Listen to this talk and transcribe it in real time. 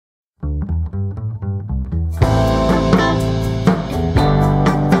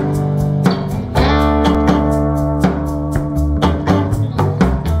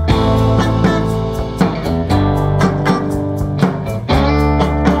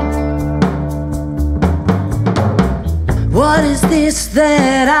What is this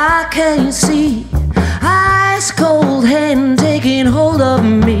that I can't see? Ice cold hand taking hold of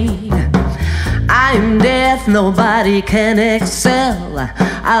me. I am death, nobody can excel.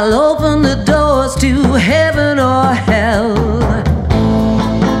 I'll open the doors to heaven or hell.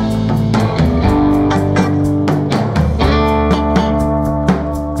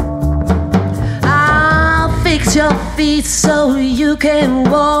 I'll fix your feet so you can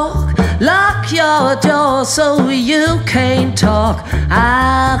walk. Lock your door so you can't talk.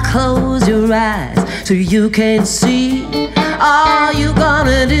 I'll close your eyes so you can see. All you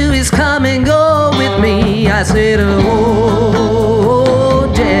gonna do is come and go with me. I said,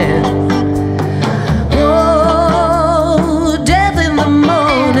 oh, death. Oh, death in the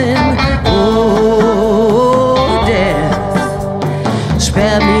morning. Oh, death.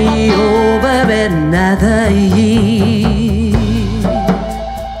 Spare me over another year.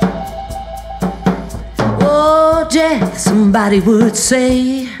 Oh, death, somebody would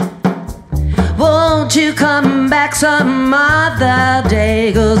say, won't you come back some other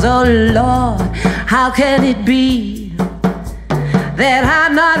day? 'Cause oh Lord, how can it be that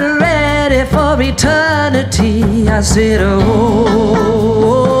I'm not ready for eternity? I said,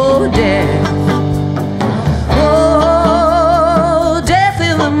 oh, death. Oh, death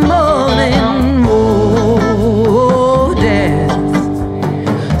in the morning. Oh,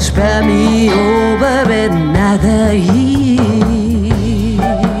 death. Spare me over another year.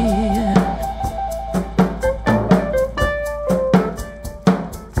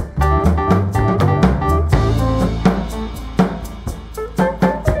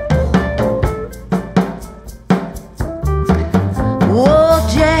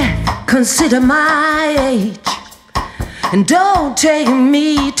 Consider my age, and don't take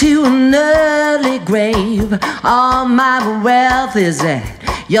me to an early grave. All my wealth is at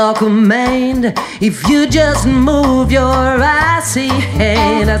your command. If you just move your icy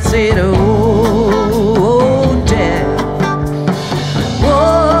hand. I said, oh, death.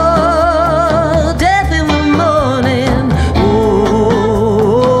 Oh, death in the morning.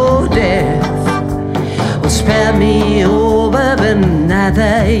 Oh, death. Well, spare me over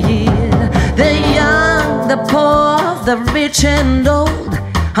another year. The young, the poor, the rich and old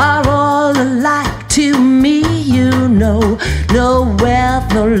are all alike to me, you know. No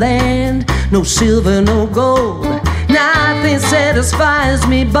wealth, no land, no silver, no gold. Nothing satisfies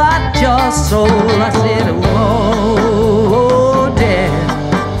me but your soul. I said, oh, death.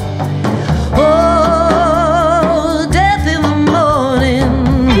 Oh, death in the morning.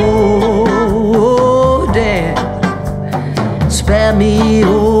 Oh, death. Spare me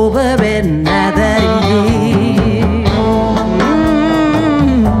over another year.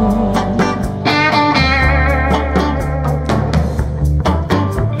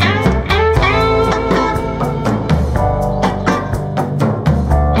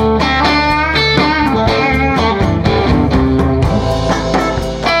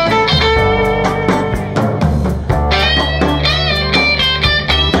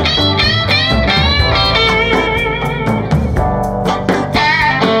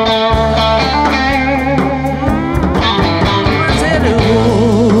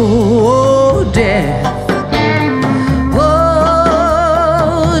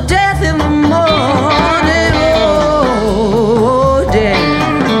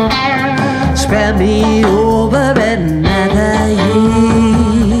 Spare me over another year.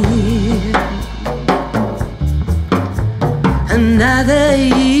 Another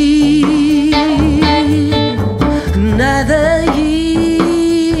year. Another year.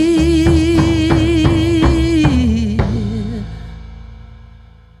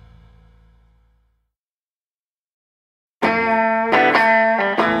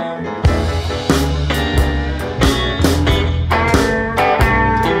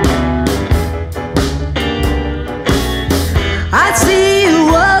 I see you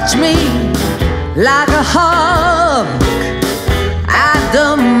watch me like a hawk. I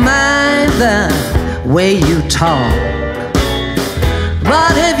don't mind the way you talk,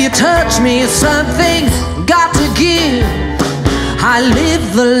 but if you touch me, something's got to give. I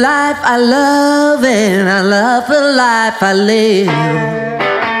live the life I love, and I love the life I live.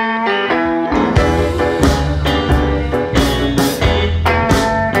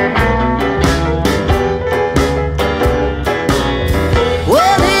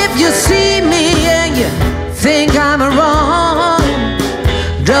 Think I'm wrong,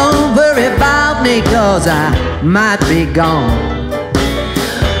 don't worry about me, 'cause I might be gone.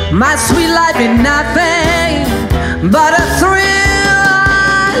 My sweet life ain't nothing but a thrill.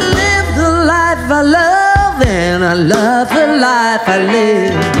 I live the life I love, and I love the life I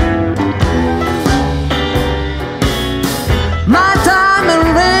live.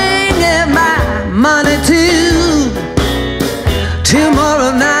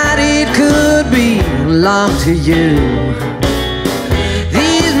 belong to you.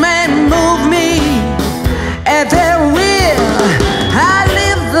 These men move me at their will. I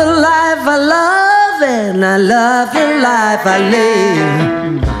live the life I love, and I love the life I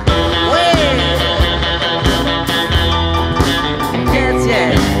live. Yes,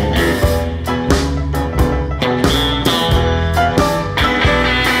 yes.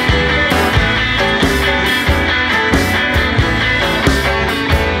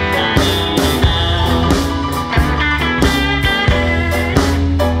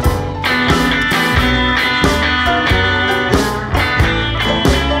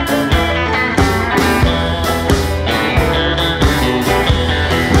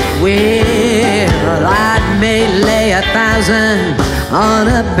 Well, I may lay 1,000 on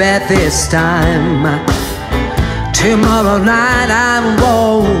a bet this time. Tomorrow night I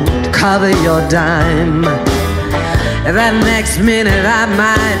won't cover your dime. That next minute I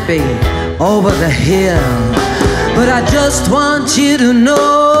might be over the hill, but I just want you to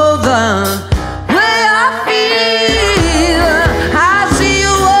know the way I feel. I see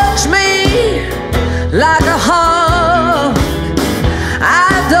you watch me like a hawk.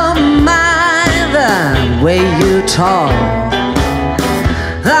 I don't mind the way you talk.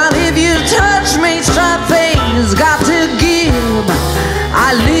 If you touch me, something's got to give. I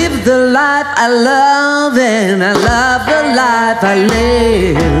live the life I love, and I love the life I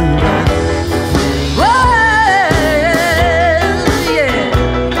live.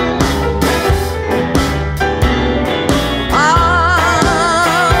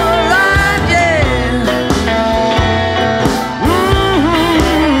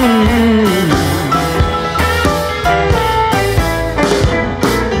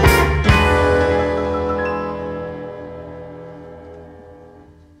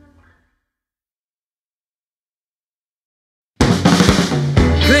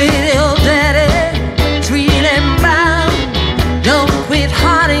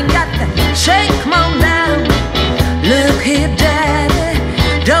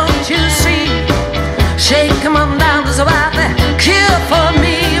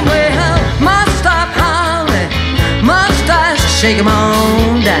 Shake 'em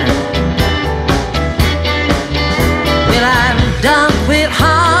on down. Well, I'm done with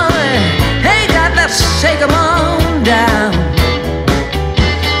hollering. Hey, got to shake 'em on down.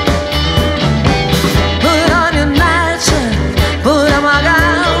 Put on your night shirt, put on my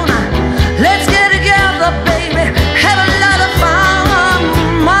gown. Let's get together, baby, have a lot of fun.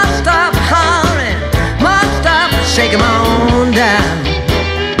 Must stop hollering, must stop, shake 'em on down.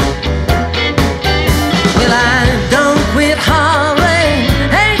 Well, I'm done with hollering.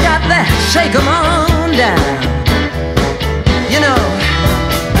 Shake 'em on down. You know,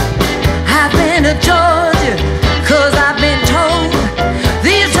 I've been to Georgia, 'cause I've been told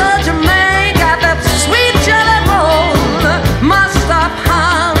these Georgia men got that sweet jelly roll. Must stop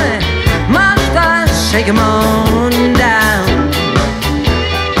hollering, must stop, shake 'em on down.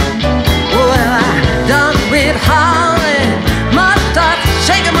 Well, I'm done with hollering, must stop,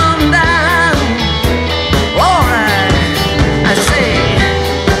 shake 'em on down. All right, I say.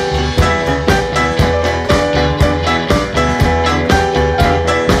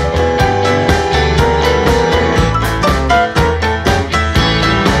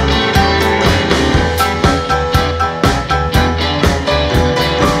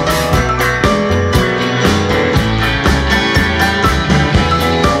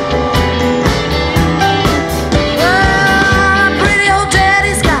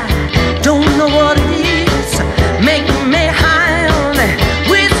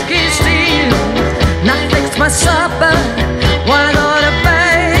 My supper, one on a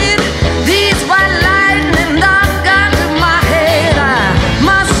bed. These white lightning dark got to my head. I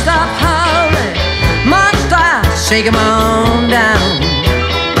must stop howling, must stop, shake 'em on down.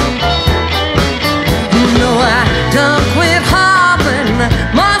 No, I don't quit hopping,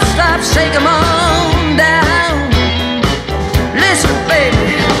 must stop, shake 'em on down. Listen, baby,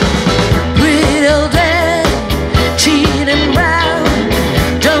 pretty old dad, cheating round.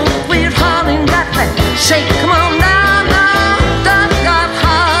 Don't quit hollering, got that shake. Come on down, now, done got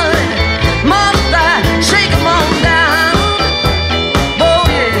hard. Must I shake 'em on down? Oh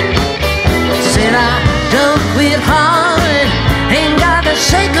yeah, said I don't quit hard.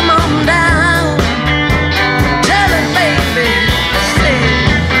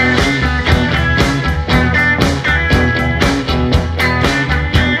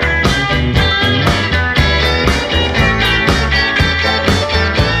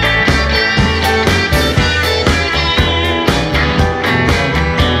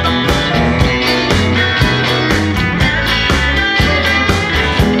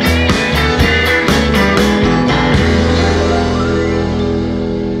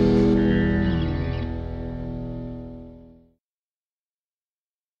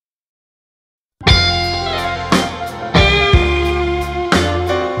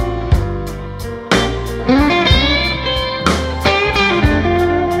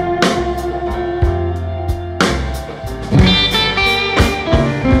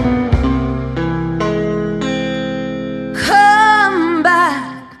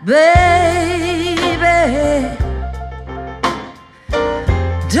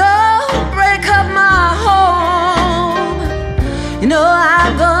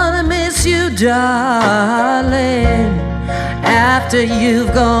 darling, after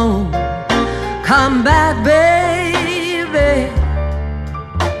you've gone, come back, baby.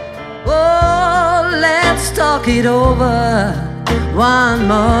 Oh, let's talk it over one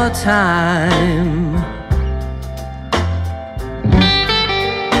more time.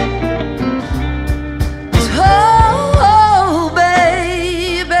 Oh,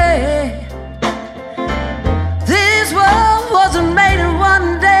 baby, this world wasn't made in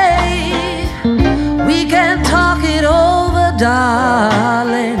one day. We can talk it over,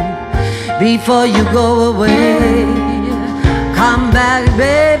 darling, before you go away. Come back,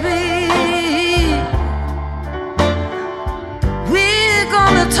 baby. We're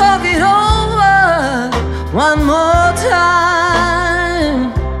gonna talk it over one more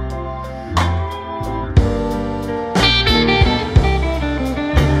time.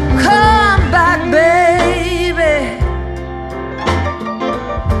 Come back, baby,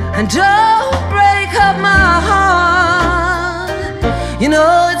 and don't break up my heart. You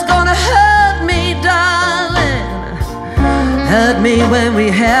know it's gonna hurt me, darling, hurt me when we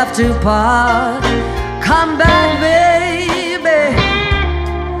have to part. Come back, baby,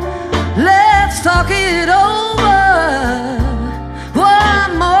 let's talk it over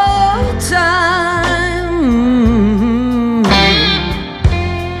one more time.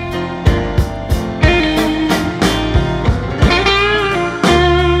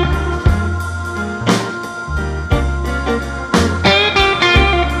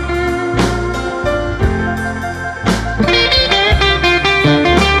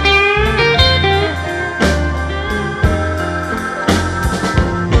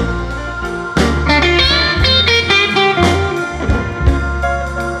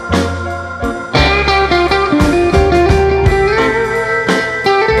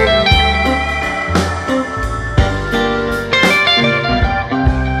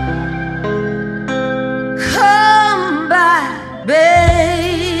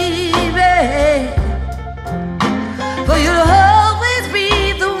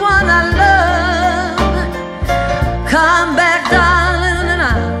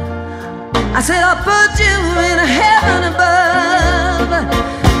 I said I'll put you in heaven above.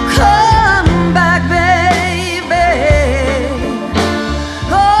 Come back, baby.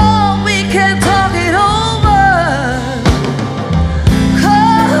 Oh, we can talk it over.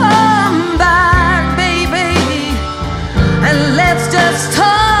 Come back, baby, and let's just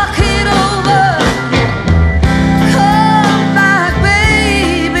talk it over. Come back,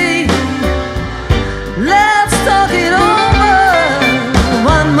 baby, let's talk it over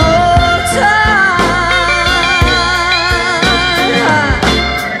one more.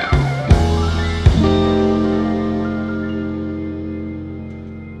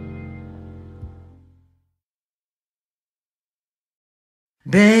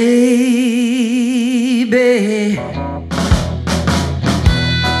 Baby,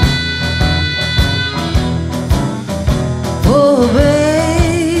 oh baby,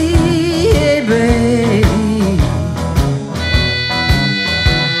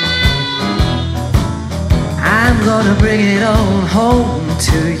 I'm gonna bring it on home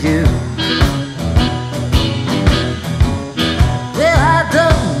to you. Well, I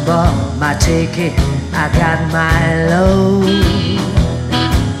done bought my ticket, I got my load.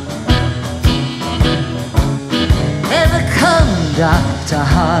 Conductor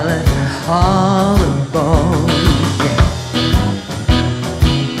hollered, all aboard, yeah.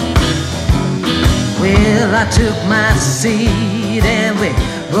 Well, I took my seat and we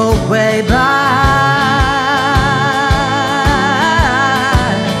rode way by,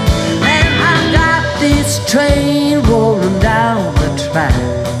 and I got this train rolling down the track.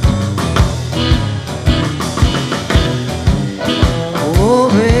 Oh,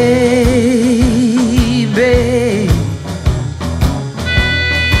 baby,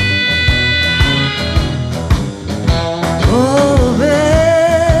 oh baby,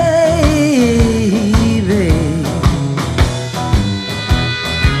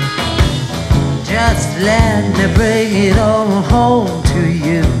 just let me bring it on home to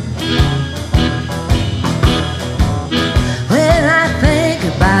you. When I think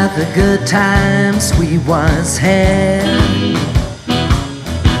about the good times we once had,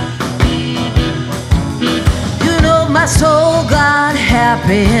 you know my soul got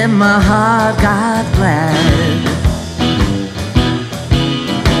happy and my heart got glad.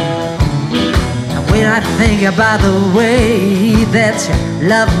 When I think about the way that you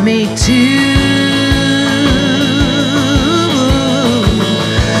love me too,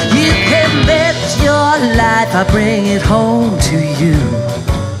 you can bet your life I bring it home to you.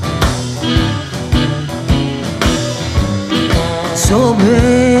 So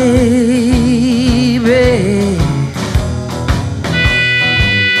baby,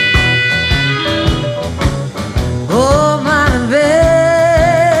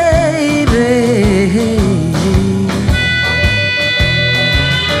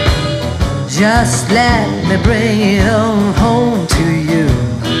 Just let me bring it on home to you.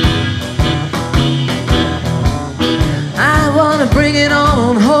 I wanna bring it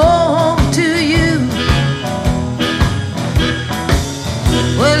on home to you.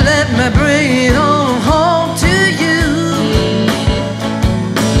 Well, let me bring it on home to you.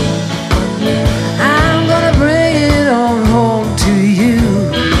 I'm gonna bring it on home to you.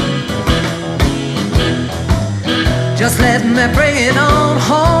 Just let me bring it on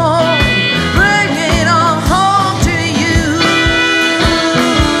home. Bring it on home to you.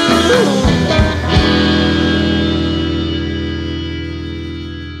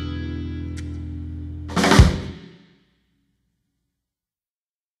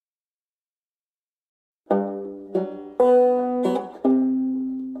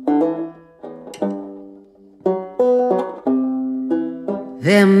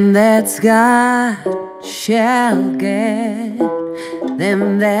 Them that's got shall get,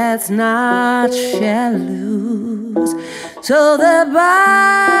 them that's not shall lose. So the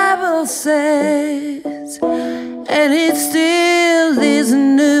Bible says, and it still is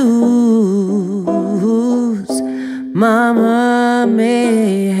news. Mama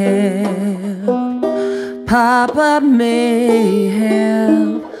may help, Papa may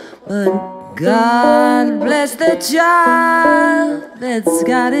help, but God bless the child that's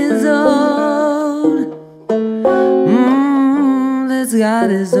got his own. That's got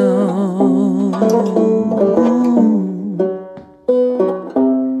his own.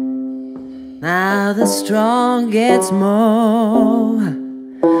 Now the strong gets more,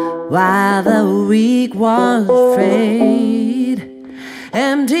 while the weak ones fade.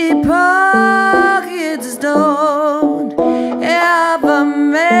 Empty pockets don't ever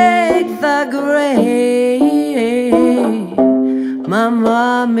make the grade.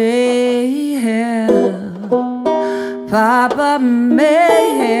 Mama may help, Papa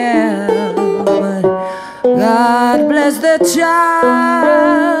may help, but God bless the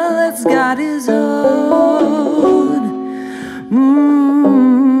child that's got his own.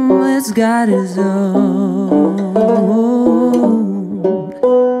 That's got his own.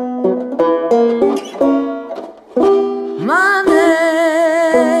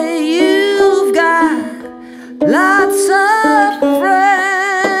 Money, you've got lots of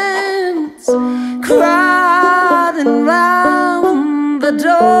friends crowding round the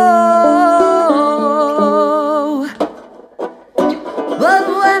door, but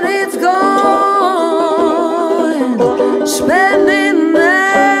when it's gone, spending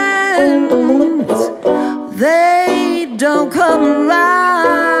ends, they don't come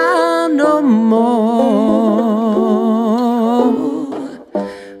around no more.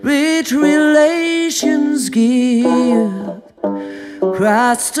 Rich relations give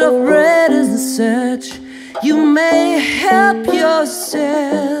crust of bread as such. You may help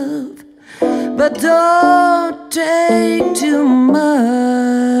yourself, but don't take too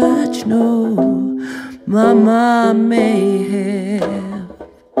much. No, Mama may help,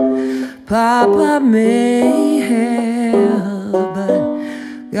 Papa may help, but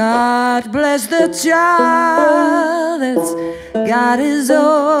God bless the child that's got his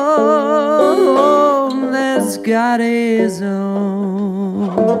own. That's got his own.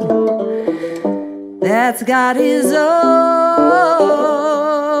 That's got his own.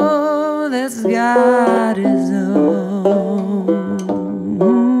 That's got his own.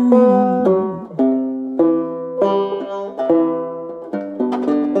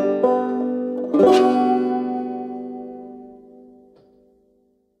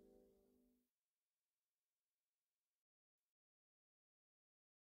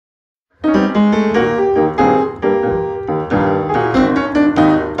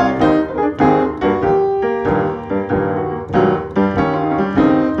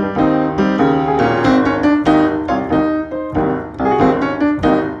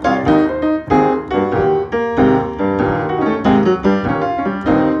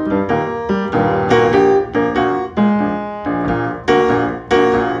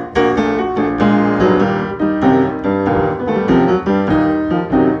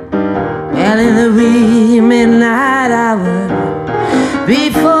 In the wee midnight hour,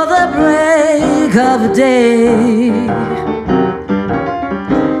 before the break of day,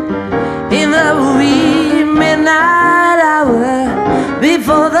 in the wee midnight hour,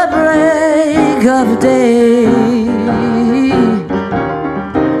 before the break of day,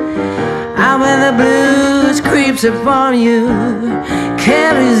 and when the blues creeps upon you,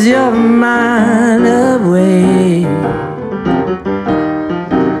 carries your mind away,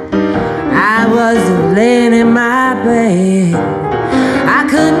 I was laying in my bed, I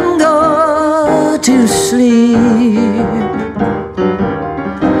couldn't go to sleep.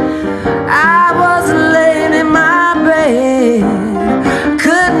 I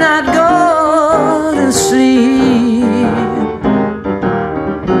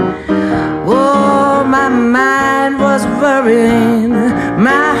worrying,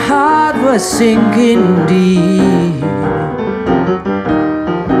 my heart was sinking deep.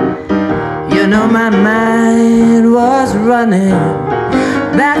 You know my mind was running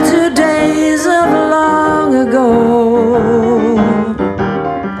back to days of long ago.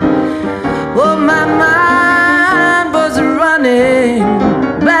 Oh, my mind was running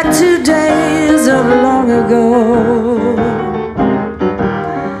back to days of long ago.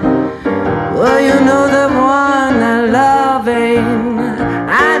 Well, you know the one I'm loving,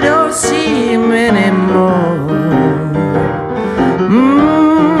 I don't see him anymore.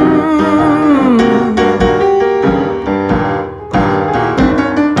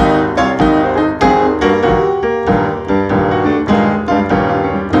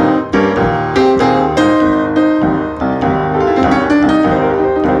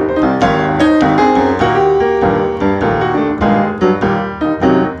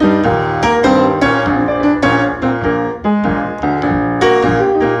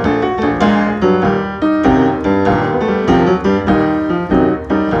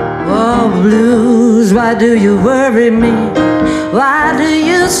 Blues, why do you worry me? Why do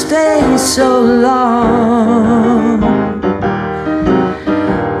you stay so long?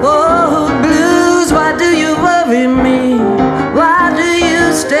 Oh, blues, why do you worry me? Why do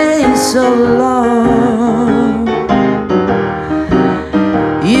you stay so long?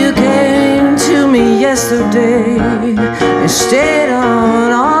 You came to me yesterday and stayed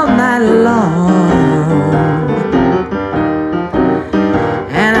on all night long.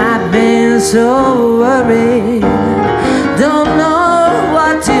 So worried, don't know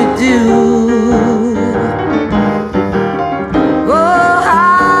what to do. Oh,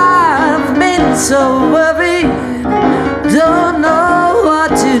 I've been so worried, don't know what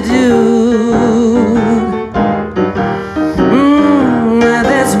to do.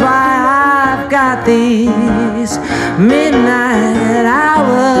 That's why I've got these midnight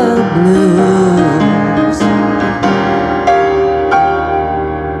hour blues.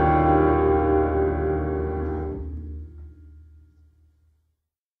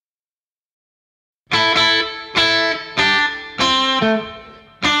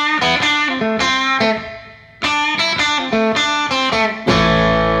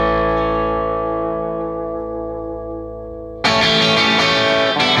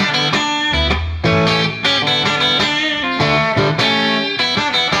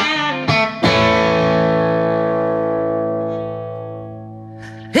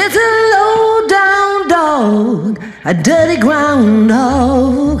 It's a low-down dog, a dirty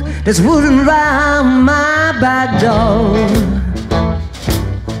groundhog that's rooting round my back door.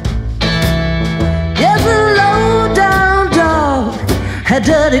 It's a low-down dog, a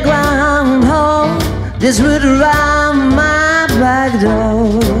dirty groundhog that's rooting round my back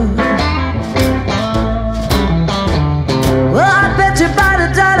door. Well, I bet you by the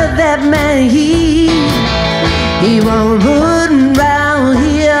dollar that man, he won't rootin' round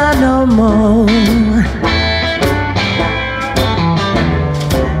here no more.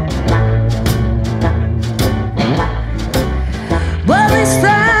 Well, this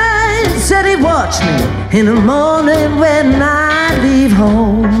thing said he watched me in the morning when I leave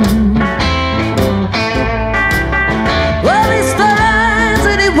home. Well, this thing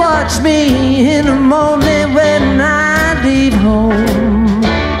said he watched me in the morning when I leave home.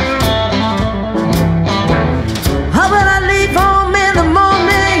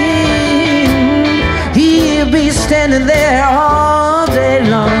 Standing there all day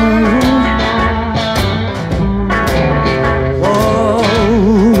long.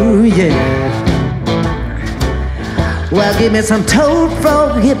 Oh, yeah. Well, give me some Toad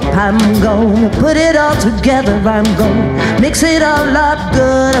Frog hip, I'm gonna put it all together. I'm gonna mix it all up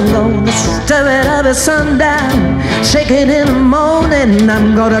good. I'm gonna stir it up at sundown, shake it in the morning.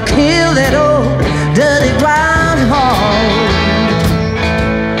 I'm gonna kill that old dirty groundhog.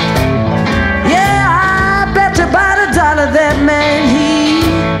 That man,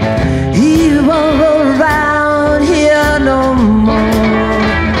 he won't roll around here no more.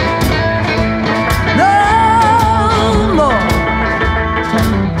 No more.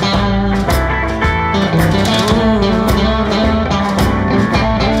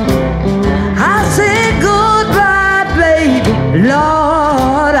 I say goodbye, baby.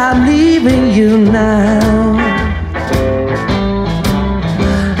 Lord, I'm leaving you now.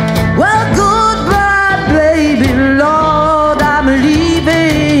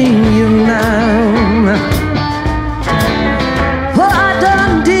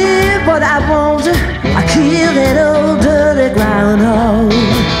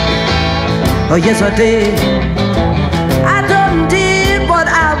 Oh, yes, I did. I done did what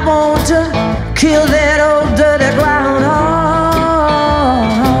I want to, kill that old dirty groundhog.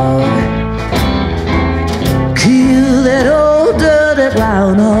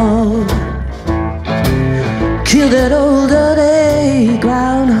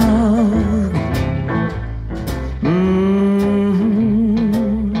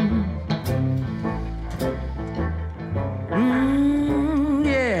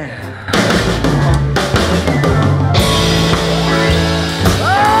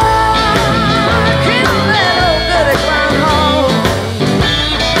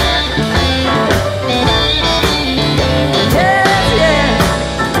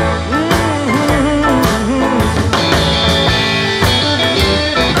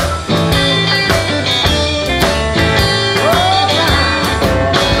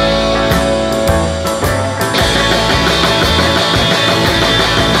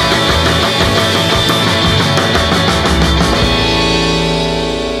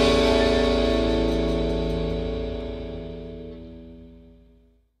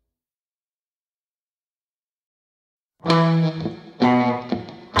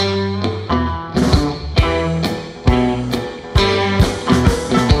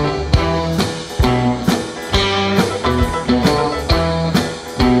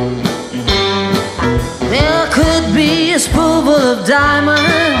 of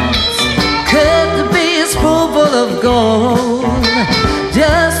diamonds? Could there be a spoonful of gold?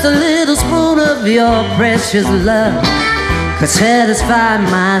 Just a little spoon of your precious love could satisfy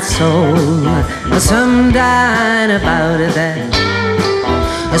my soul. Some dying about it there,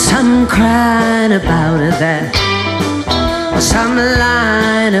 some crying about it there, some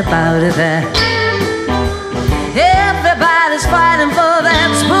lying about it there. Everybody's fighting for that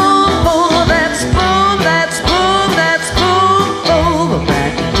spoonful, that spoon, that spoon, that spoonful,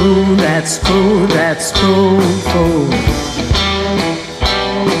 that spoon, that spoon, that spoonful.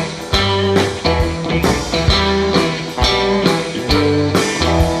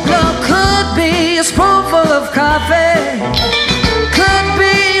 Coffee, could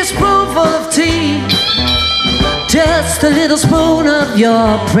be a spoonful of tea. Just a little spoon of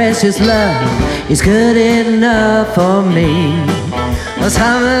your precious love is good enough for me.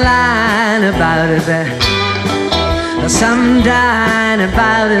 Some lying about it there, some dying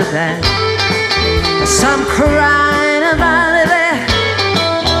about it there, some crying about it there.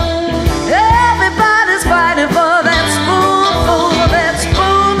 Everybody's fighting for that spoonful, that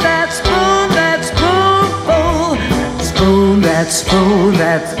spoon, that spoon, that spoonful, spoon, that spoon,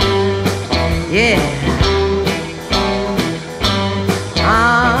 that, yeah.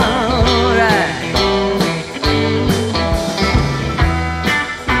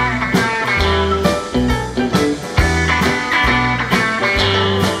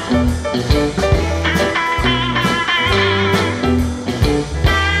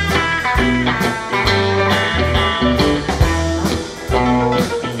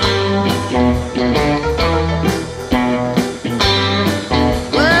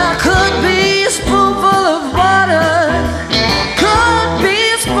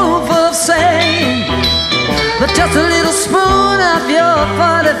 Just a little spoon of your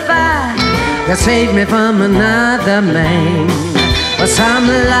 45 that saved me from another man. Or some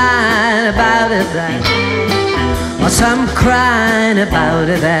lying about it there, or some crying about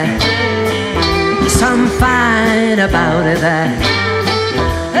it there, some fight about it there.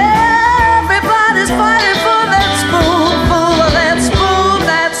 Everybody's fighting for that spoonful, that spoon,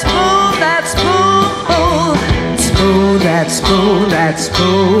 that spoon, that spoonful, spoon, that spoon, that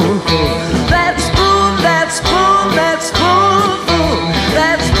spoonful, that spoon, that spoon, that spoonful,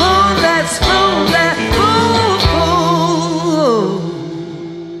 that spoon, that spoon, that spoonful.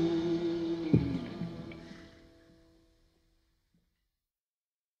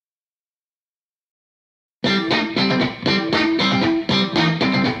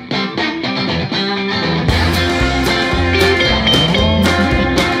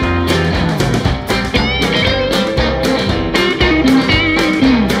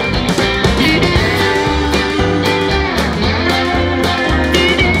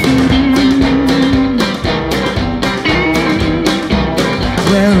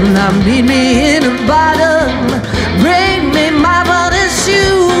 Meet me in a bottle, bring me my mother's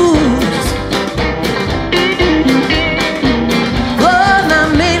shoes. Oh, now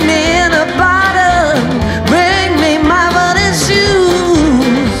meet me in a bottle, bring me my mother's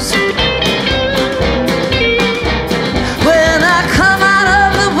shoes. When I come out of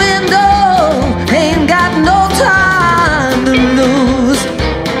the window, ain't got no time to lose.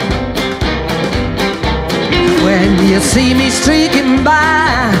 When you see me streaking by,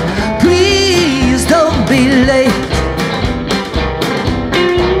 be late.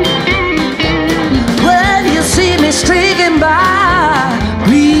 When you see me streaking by,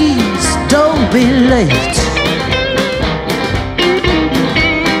 please don't be late.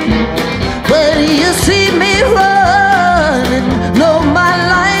 When you see me running, know my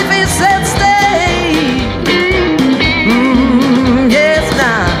life is at stake. Yes,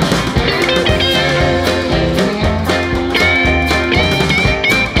 now.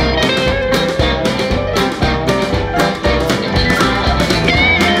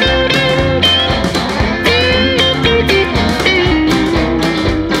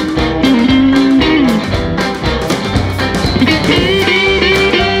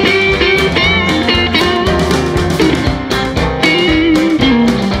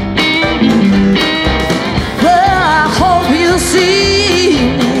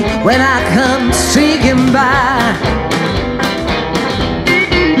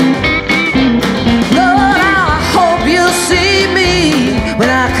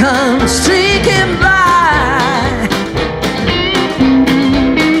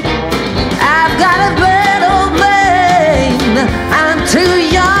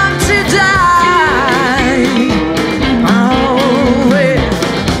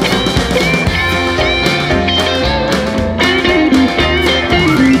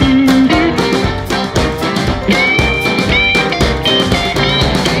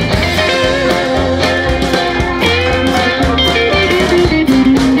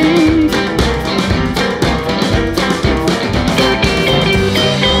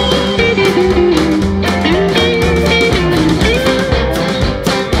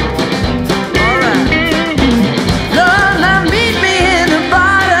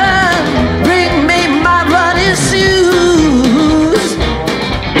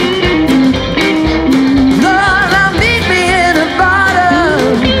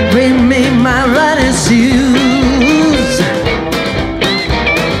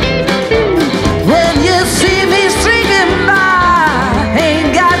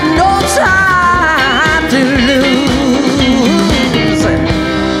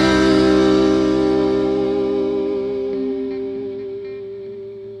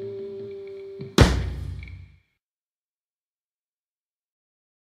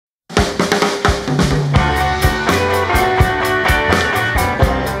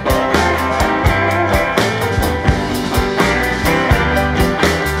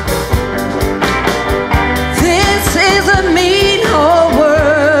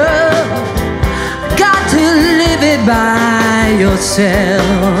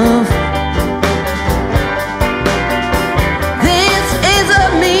 yourself. This is a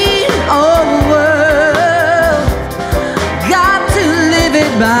mean old world. Got to live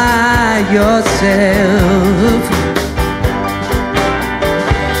it by yourself.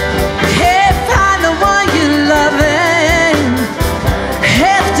 Can't find the one you're loving.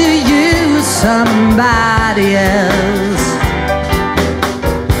 Have to use somebody else.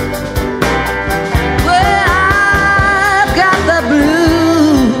 Well, I've got the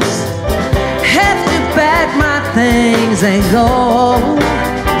blues. Have to pack my things and go.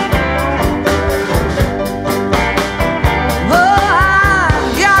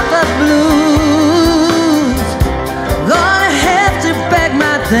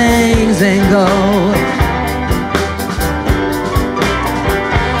 Things and go.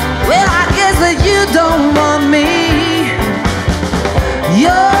 Well, I guess that you don't want me.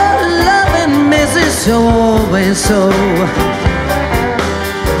 You're loving Mrs. So-and-so.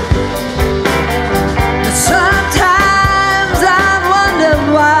 Sometimes I wonder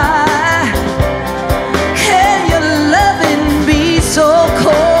why can your loving be so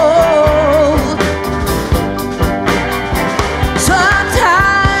cold?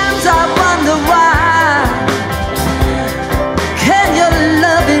 Sometimes I wonder why can your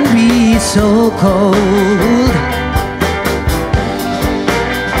loving be so cold?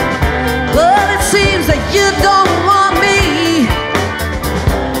 Well, it seems that you don't want me.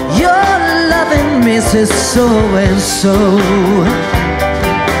 You're loving Mrs. So-and-so.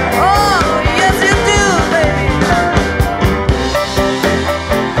 Oh, yes you do, baby.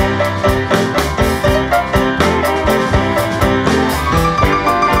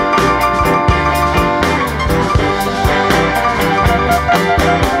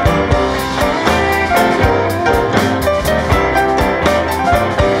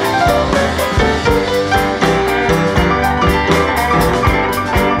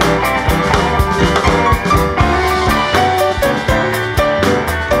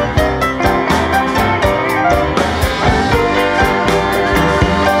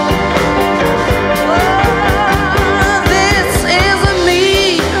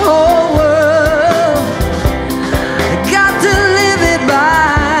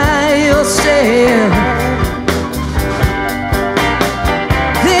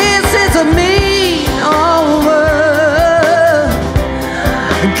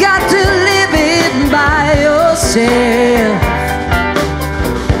 Got to live it by yourself.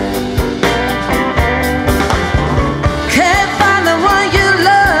 Can't find the one you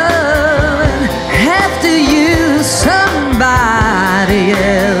love. Have to use somebody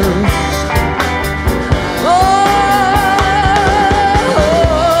else. Oh,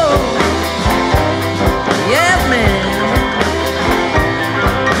 yeah, man.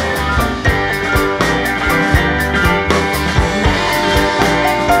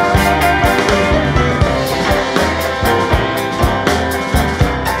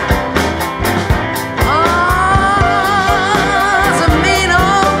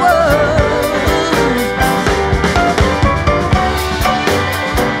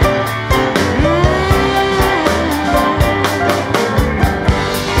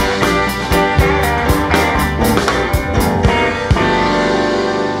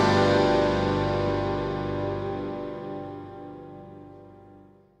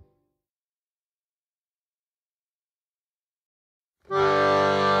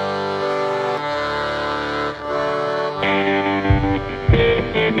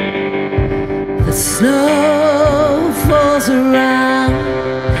 The snow falls around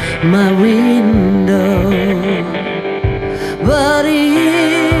my window, but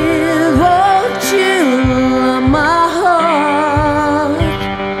it won't chill my heart.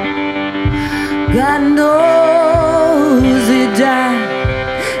 God knows it died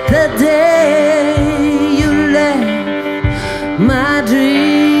the day you left. My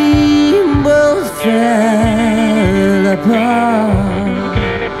dream world fell apart.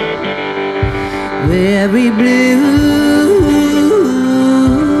 Very blues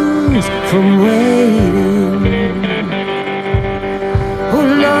from waiting. Oh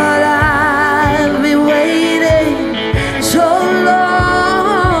Lord, I've been waiting so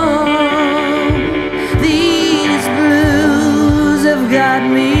long. These blues have got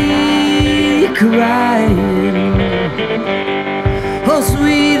me crying. Oh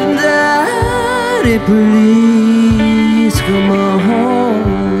sweet daddy, please come on home.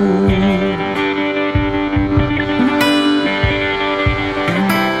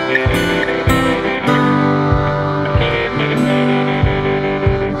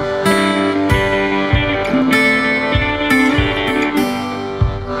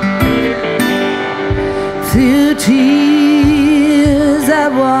 Through tears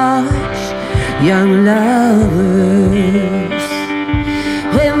watch young lovers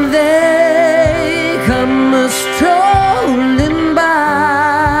when they come strolling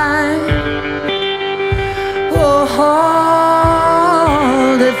by. Oh,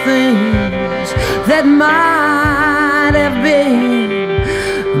 all the things that might have been,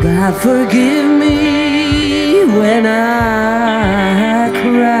 God forgive me when I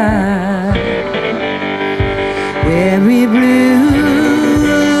cry. Very blues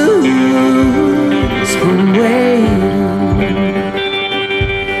from waiting.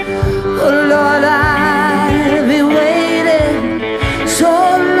 Oh Lord, I've been waiting so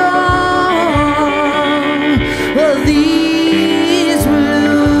long. Well, these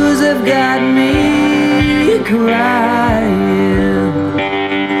blues have got me crying.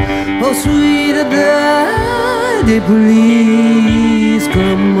 Oh, sweet daddy, please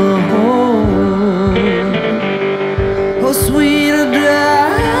come home. Oh, sweet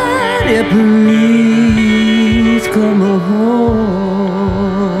daddy, please come home.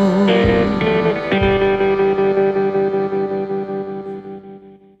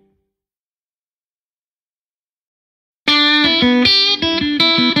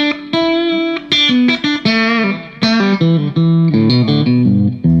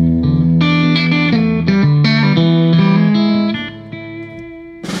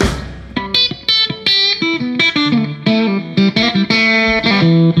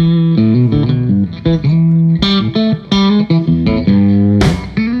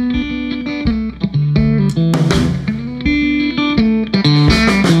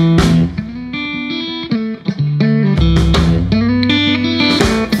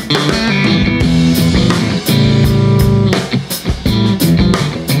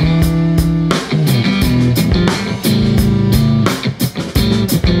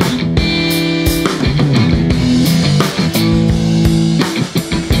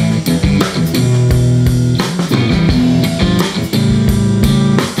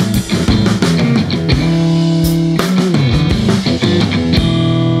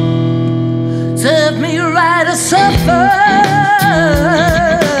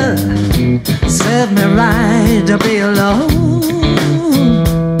 Serve me right to be alone.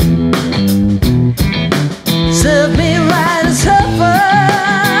 Serve me right to suffer.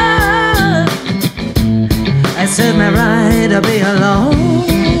 I serve me right to be alone.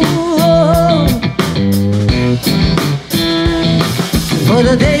 For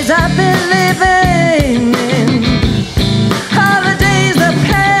the days I've been living in, all the days that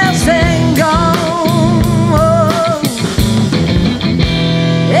past and gone.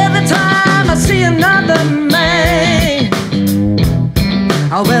 Every time I see another man,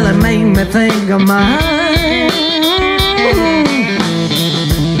 oh well, it made me think of mine.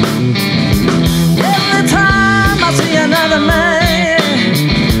 Every time I see another man,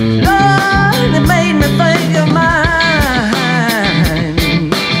 Lord, it made me think of mine.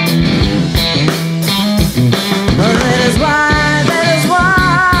 But that is why,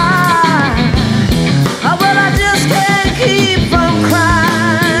 oh well, I just can't keep from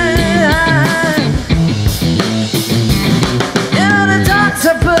crying. You know, the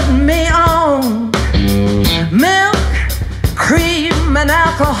doctor put me on milk, cream, and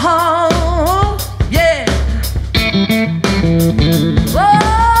alcohol. Yeah.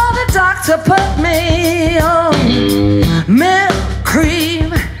 Oh, the doctor put me on milk,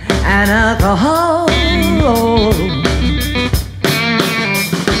 cream, and alcohol.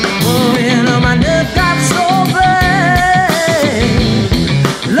 Oh, you know, my nerve got so bad,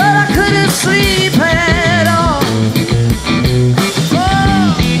 Lord, I couldn't sleep at all.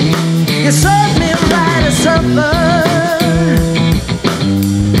 Oh, you served me right to suffer.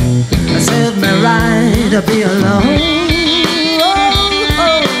 I served me right to be alone. Oh,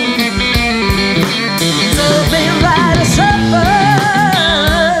 oh. Served me right to suffer.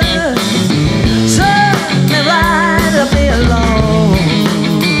 Served me right to be alone.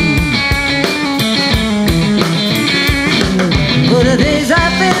 For the days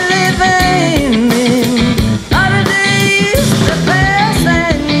I've been living in are the days that past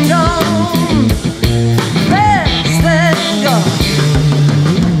and gone, past and gone.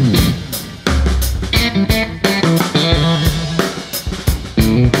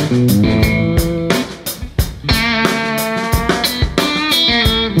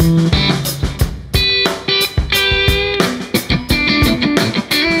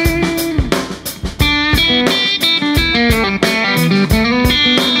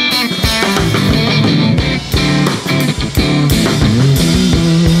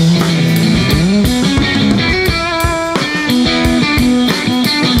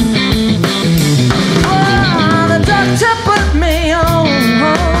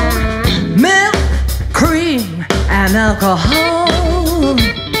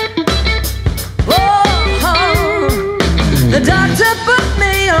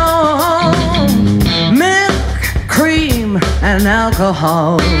 and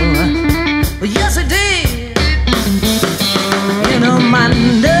alcohol. Yes, it did. You know, my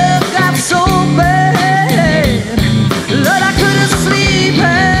nerve got so bad, Lord, I couldn't sleep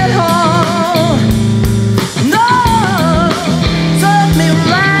at all. No, served me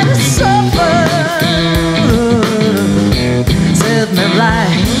right to suffer, served me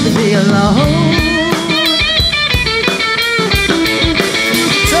right to be alone.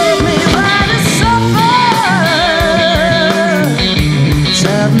 Served me right to suffer,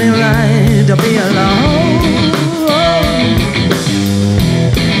 served me right to be alone.